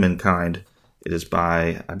of Humankind. It is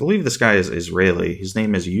by, I believe this guy is Israeli. His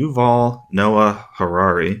name is Yuval Noah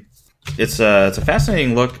Harari. It's a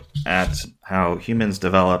fascinating look at how humans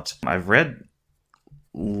developed. I've read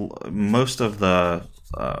most of the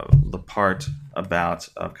part about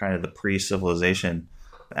kind of the pre-civilization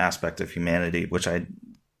aspect of humanity, which I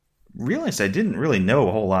realized I didn't really know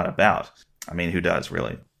a whole lot about. I mean, who does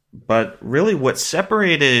really? But really what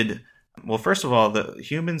separated, well, first of all, the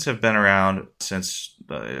humans have been around since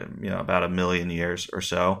about 1 million years or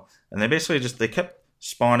so, and they kept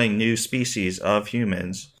spawning new species of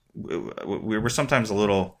humans. We were sometimes a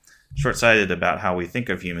little short-sighted about how we think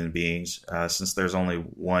of human beings, since there's only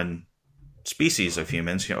one species of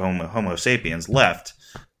humans, Homo sapiens, left,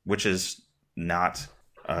 which is not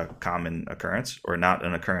a common occurrence, or not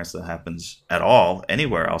an occurrence that happens at all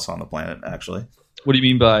anywhere else on the planet, actually. What do you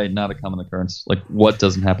mean by not a common occurrence? Like, what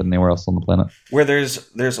doesn't happen anywhere else on the planet? Where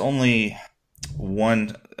there's only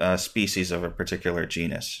one species of a particular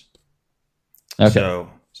genus. Okay. So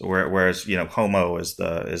whereas Homo is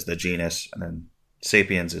the genus, and then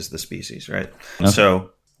sapiens is the species, right? Okay.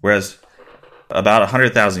 So whereas about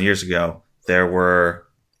 100,000 years ago there were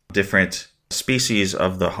different species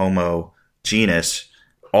of the Homo genus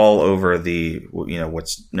all over the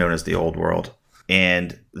what's known as the Old World.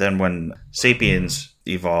 And then when sapiens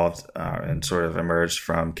evolved and sort of emerged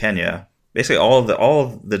from Kenya, basically all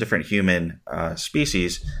of the different human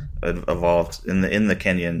species evolved in the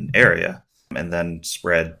Kenyan area and then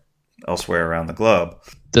spread elsewhere around the globe.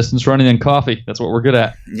 Distance running and coffee. That's what we're good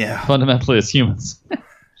at. Yeah. Fundamentally as humans.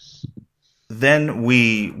 Then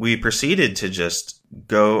we proceeded to just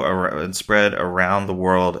go around and spread around the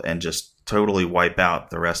world and just totally wipe out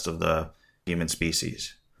the rest of the human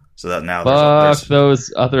species. So that now there's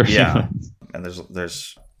those other humans. And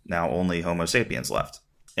there's now only Homo sapiens left.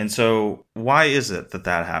 And so why is it that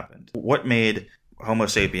happened? What made Homo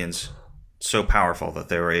sapiens so powerful that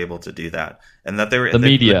they were able to do that? And that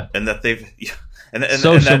media. And that they've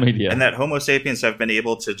social media. And that Homo sapiens have been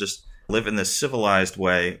able to just live in this civilized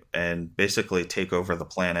way and basically take over the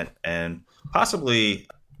planet and possibly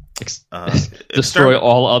destroy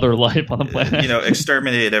all other life on the planet.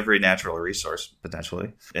 Exterminate every natural resource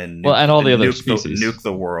potentially, and all the other species, nuke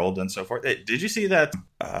the world and so forth. Did you see that?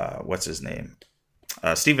 What's his name?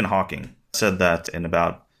 Stephen Hawking said that in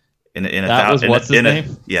what's his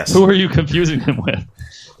name? Yes. Who are you confusing him with?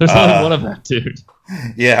 There's only one of that dude.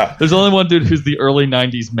 Yeah. There's only one dude who's the early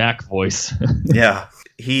 '90s Mac voice. Yeah.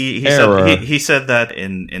 He said that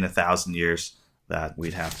in 1,000 years that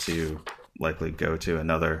we'd have to likely go to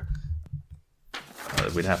another.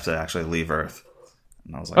 We'd have to actually leave Earth.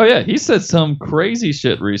 And I was like, oh yeah, he said some crazy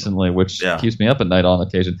shit recently, which keeps me up at night on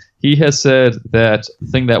occasion. He has said that the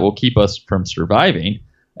thing that will keep us from surviving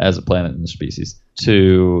as a planet and a species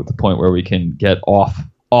to the point where we can get off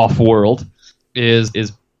world is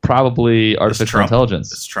probably artificial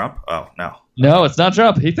intelligence. It's Trump? Oh no. No, it's not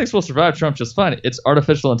Trump. He thinks we'll survive Trump just fine. It's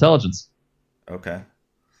artificial intelligence. Okay.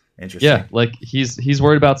 Interesting. Yeah, like he's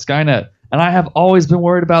worried about Skynet. And I have always been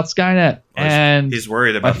worried about Skynet. And he's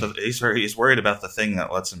worried about he's worried about the thing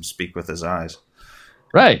that lets him speak with his eyes.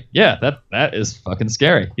 Right. Yeah, that is fucking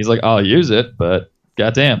scary. He's like, I'll use it, but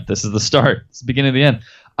goddamn, this is the start. It's the beginning of the end.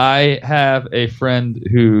 I have a friend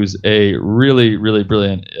who's a really, really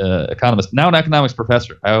brilliant economist, now an economics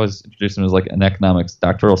professor. I always introduced him as like an economics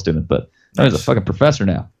doctoral student, but now he's a fucking professor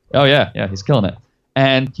now. Oh, yeah, he's killing it.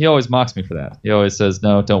 And he always mocks me for that. He always says,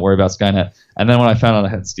 no, don't worry about Skynet. And then when I found out I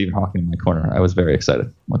had Stephen Hawking in my corner, I was very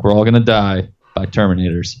excited. Like, we're all going to die by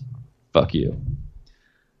Terminators. Fuck you.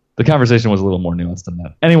 The conversation was a little more nuanced than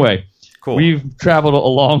that. Anyway, cool. We've traveled a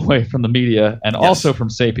long way from the media and also from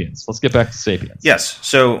Sapiens. Let's get back to Sapiens. Yes.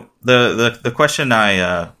 So the question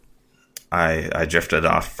I drifted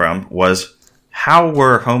off from was, how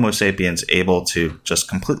were Homo sapiens able to just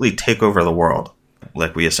completely take over the world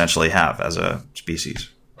like we essentially have as a species?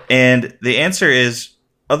 And the answer is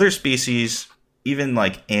other species, even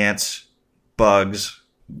like ants, bugs,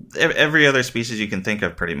 every other species you can think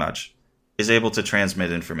of pretty much, is able to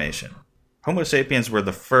transmit information. Homo sapiens were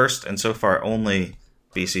the first and so far only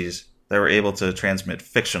species that were able to transmit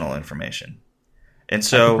fictional information. And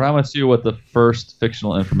so, I can promise you what the first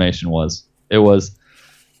fictional information was. It was,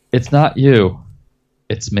 it's not you,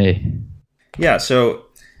 it's me. Yeah, so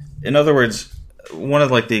in other words, one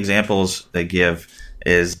of like the examples they give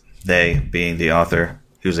is, they being the author,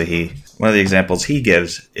 who's a he. One of the examples he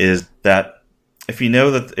gives is that if you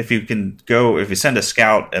know that if you send a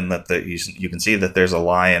scout and that you can see that there's a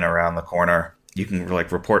lion around the corner, you can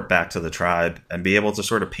like report back to the tribe and be able to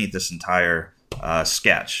sort of paint this entire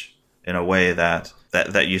sketch in a way that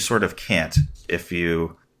you sort of can't if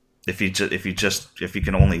you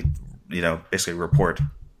can only basically report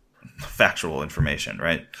factual information,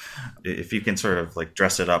 right? If you can sort of like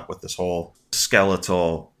dress it up with this whole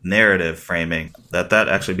skeletal narrative framing, that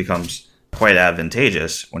actually becomes quite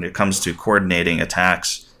advantageous when it comes to coordinating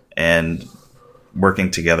attacks and working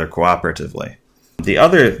together cooperatively. The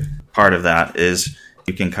other part of that is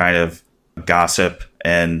you can kind of gossip,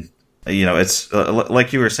 and it's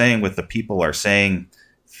like you were saying with the people are saying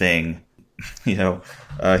thing. He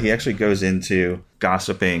actually goes into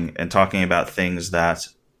gossiping and talking about things that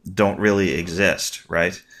don't really exist,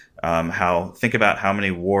 right? Think about how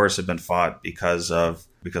many wars have been fought because of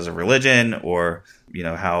religion, or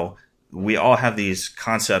how we all have these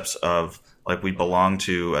concepts of like we belong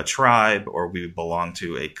to a tribe or we belong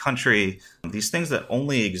to a country, these things that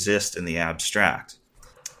only exist in the abstract,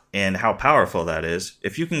 and how powerful that is.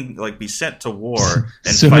 If you can like be sent to war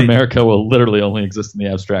and soon fight, America will literally only exist in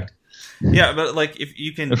the abstract. Yeah, but like if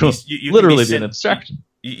you can, you literally can be an abstraction.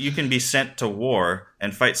 You can be sent to war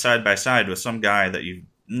and fight side by side with some guy that you've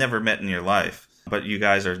never met in your life, but you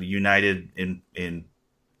guys are united in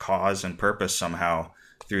cause and purpose somehow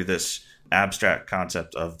through this abstract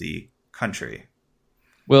concept of the country.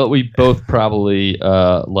 Well, we both probably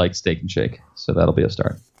like Steak and Shake, so that'll be a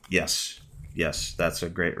start. Yes, that's a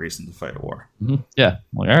great reason to fight a war. Mm-hmm. Yeah,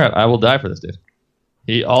 well, all right, I will die for this dude.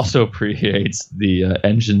 He also predates the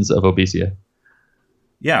engines of Obesia.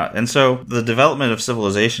 Yeah, and so the development of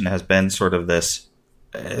civilization has been sort of this,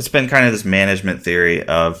 it's been kind of this management theory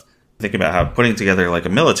of thinking about how putting together like a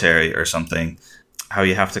military or something, how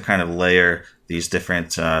you have to kind of layer these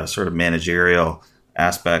different sort of managerial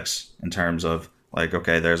aspects in terms of like,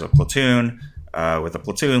 okay, there's a platoon with a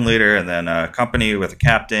platoon leader, and then a company with a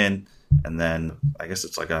captain, and then I guess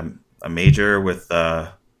it's like a major with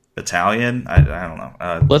a battalion. I don't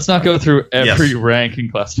know. Let's not go through every rank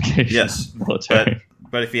and classification. Yes, military.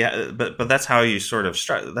 But if you but that's how you sort of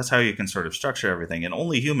that's how you can sort of structure everything, and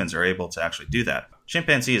only humans are able to actually do that.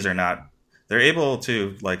 Chimpanzees are not. They're able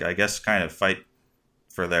to, like, I guess, kind of fight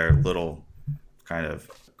for their little kind of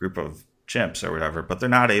group of chimps or whatever, but they're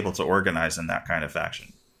not able to organize in that kind of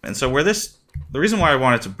fashion. And so the reason why I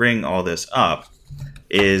wanted to bring all this up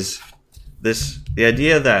is the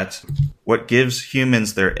idea that what gives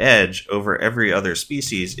humans their edge over every other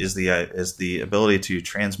species is the ability to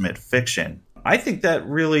transmit fiction. I think that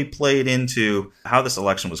really played into how this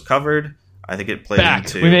election was covered. I think it played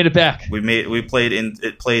into... We made it back.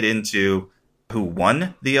 It played into who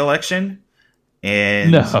won the election.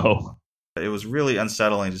 And no. It was really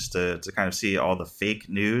unsettling just to kind of see all the fake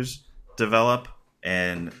news develop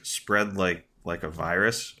and spread like a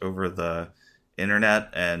virus over the internet,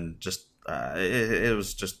 and just it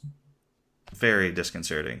was just very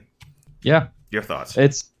disconcerting. Yeah. Your thoughts?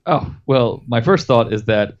 My first thought is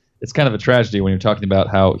that it's kind of a tragedy when you're talking about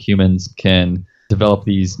how humans can develop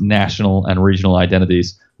these national and regional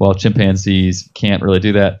identities while chimpanzees can't really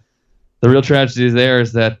do that. The real tragedy there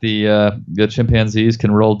is that the chimpanzees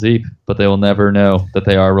can roll deep, but they will never know that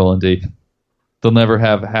they are rolling deep. They'll never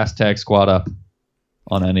have hashtag squat up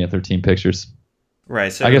on any of their team pictures.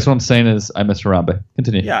 Right. So I guess what I'm saying is I miss Harambe.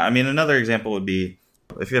 Continue. Yeah, I mean, another example would be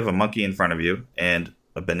if you have a monkey in front of you and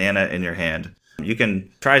a banana in your hand, you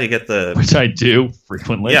can try to get which I do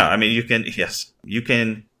frequently. Yeah, I mean, you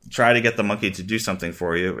can try to get the monkey to do something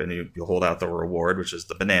for you, and you hold out the reward, which is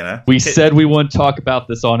the banana. We said we wouldn't talk about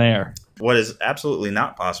this on air. What is absolutely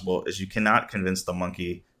not possible is you cannot convince the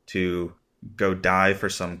monkey to go die for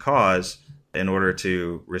some cause in order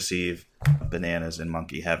to receive bananas in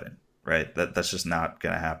monkey heaven, right? That's just not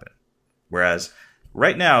going to happen. Whereas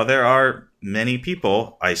right now, there are many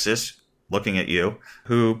people, ISIS, looking at you,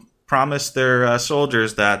 who promise their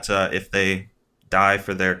soldiers that if they die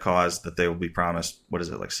for their cause, that they will be promised,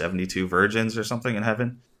 72 virgins or something in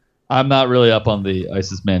heaven? I'm not really up on the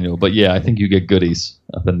ISIS manual, but yeah, I think you get goodies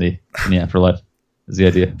up in the afterlife is the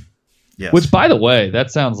idea. Yes. Which, by the way,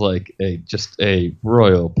 that sounds like just a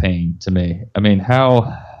royal pain to me. I mean,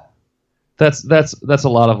 how that's a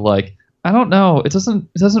lot of like, I don't know. It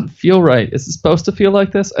doesn't feel right. Is it supposed to feel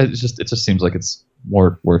like this? It just seems like it's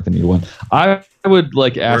more work than you want. I would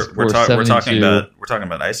like ask for 72. We're talking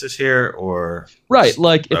about ISIS here, or right?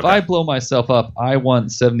 Like if I blow myself up, I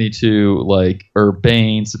want 72 like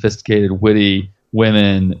urbane, sophisticated, witty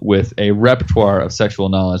women with a repertoire of sexual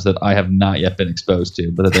knowledge that I have not yet been exposed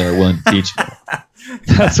to, but that they are willing to teach me.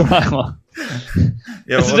 That's what I want.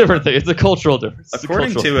 Yeah, it's a different thing. It's a cultural difference.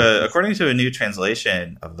 According to a new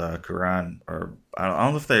translation of the Quran, or I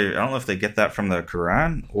don't know if they get that from the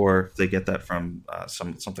Quran or if they get that from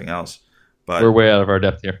something else. But we're way out of our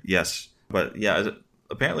depth here. Yes, but yeah,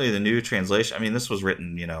 apparently the new translation. I mean, this was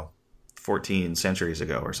written 14 centuries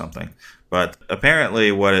ago or something. But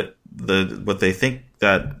apparently, what they think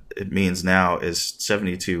that it means now is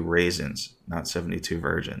 72 raisins, not 72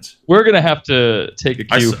 virgins. We're going to have to take a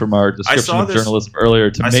cue from our description of journalism earlier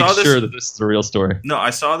to make sure that this is a real story. No, I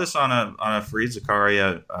saw this on a Fareed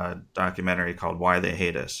Zakaria documentary called Why They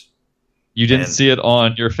Hate Us. You didn't see it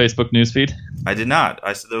on your Facebook newsfeed? I did not.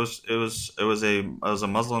 It was a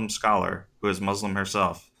Muslim scholar who is Muslim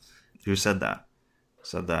herself who said that.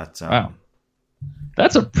 Wow.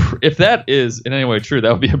 If that is in any way true,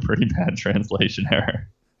 that would be a pretty bad translation error.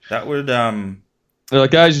 That would They're like,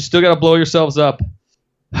 guys, you still got to blow yourselves up.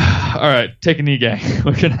 All right, take a knee, gang.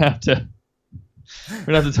 We're gonna have to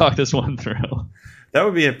talk this one through. That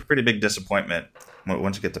would be a pretty big disappointment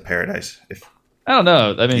once you get to paradise. If I don't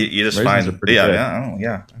know, I mean, you just find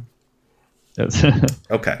yeah.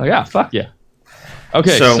 Okay. Oh, yeah, fuck yeah.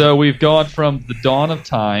 Okay, so we've gone from the dawn of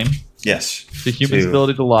time. Yes. To humans'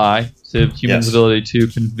 ability to lie, to humans' ability to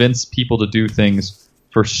convince people to do things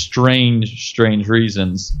for strange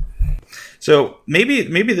reasons. So maybe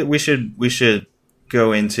that we should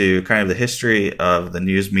go into kind of the history of the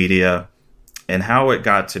news media and how it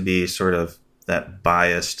got to be sort of that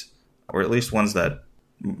biased, or at least ones that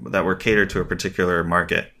were catered to a particular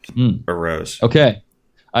market arose. Okay.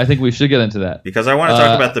 I think we should get into that. Because I want to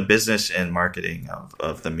talk about the business and marketing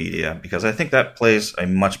of the media, because I think that plays a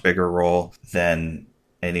much bigger role than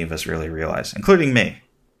any of us really realize, including me.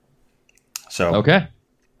 So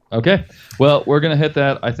Okay. Well, we're going to hit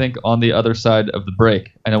that, I think, on the other side of the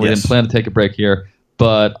break. I know we didn't plan to take a break here,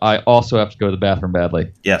 but I also have to go to the bathroom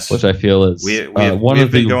badly. Yes. Which I feel is one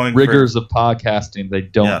of the rigors of podcasting they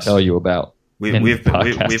don't tell you about. We've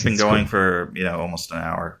been going for almost an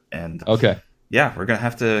hour. And okay. Yeah, we're going to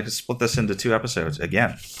have to split this into 2 episodes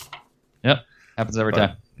again. Yep. Happens every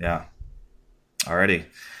time. Yeah. Alrighty.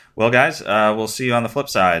 Well, guys, we'll see you on the flip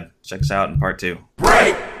side. Check us out in part 2.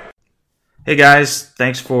 Right. Hey, guys.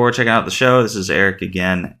 Thanks for checking out the show. This is Eric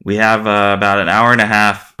again. We have about an hour and a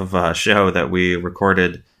half of a show that we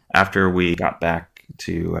recorded after we got back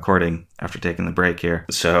to recording after taking the break here.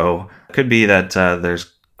 So it could be that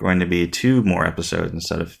there's going to be 2 more episodes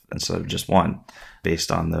instead of just 1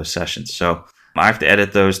 based on those sessions. So I have to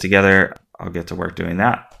edit those together. I'll get to work doing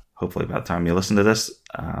that. Hopefully by the time you listen to this,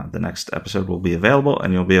 the next episode will be available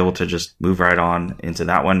and you'll be able to just move right on into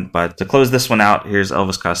that one. But to close this one out, here's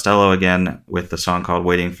Elvis Costello again with the song called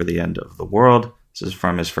Waiting for the End of the World. This is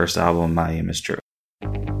from his first album, My Aim Is True.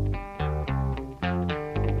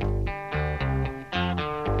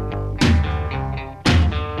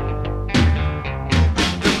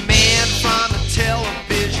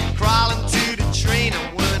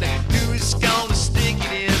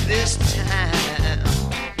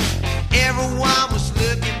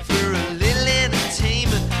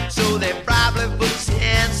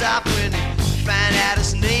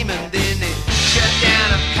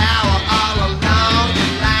 Down a power all along the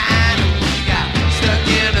line. We got stuck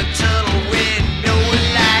in a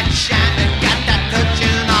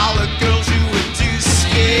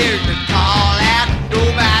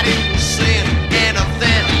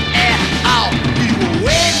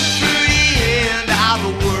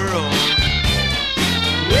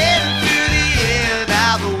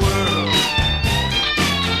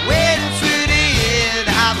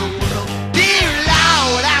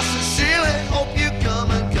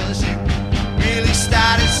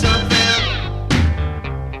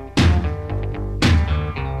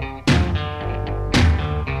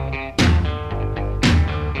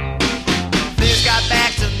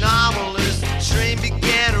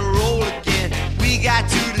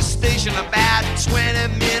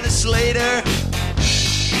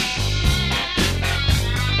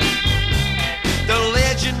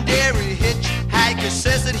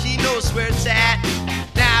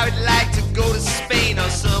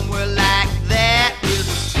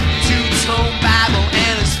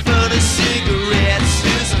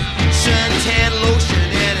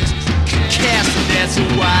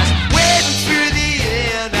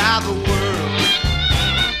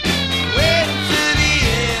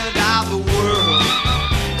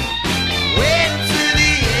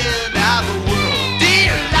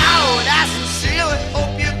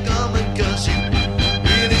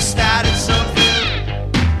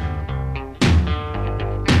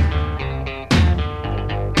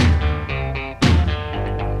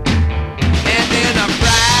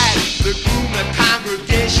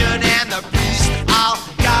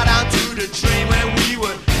the train when we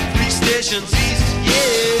were 3 stations east,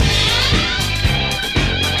 yeah.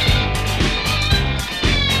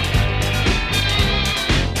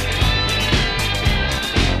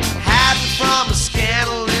 Hiding from a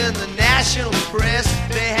scandal in the national press,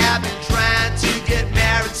 they have been trying to get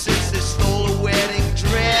married since they stole a wedding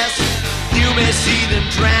dress. You may see them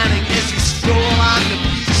drowning as you stroll on the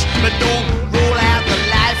beach, but don't roll out the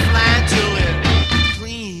lifeline till they're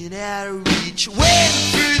clean out of reach.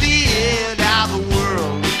 Waiting for the end of the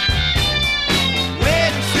world.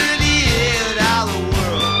 Waiting for the end of the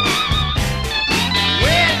world.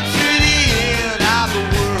 Waiting for the end of the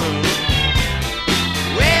world.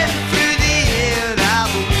 Waiting for the end of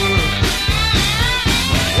the world.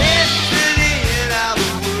 Waiting for the end of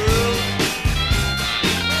the world.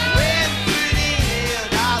 Waiting for the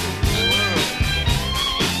end of the world.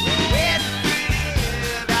 Waiting for the end of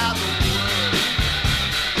the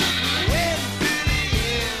world. Waiting for the end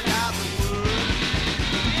of the world.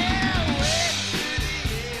 Yeah, waiting for the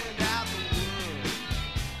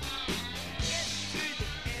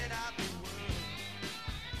end of the world.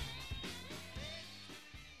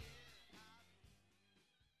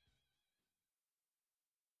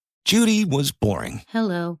 Judy was boring.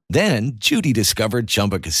 Hello. Then Judy discovered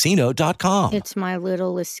ChumbaCasino.com. It's my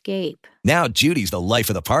little escape. Now Judy's the life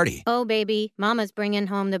of the party. Oh, baby, mama's bringing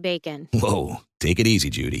home the bacon. Whoa, take it easy,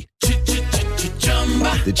 Judy.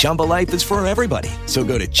 The Chumba life is for everybody. So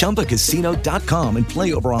go to ChumbaCasino.com and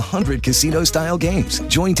play over 100 casino-style games.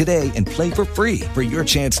 Join today and play for free for your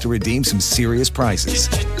chance to redeem some serious prizes.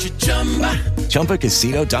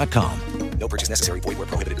 ChumbaCasino.com. No purchase necessary. Void where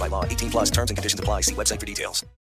prohibited by law. 18+ terms and conditions apply. See website for details.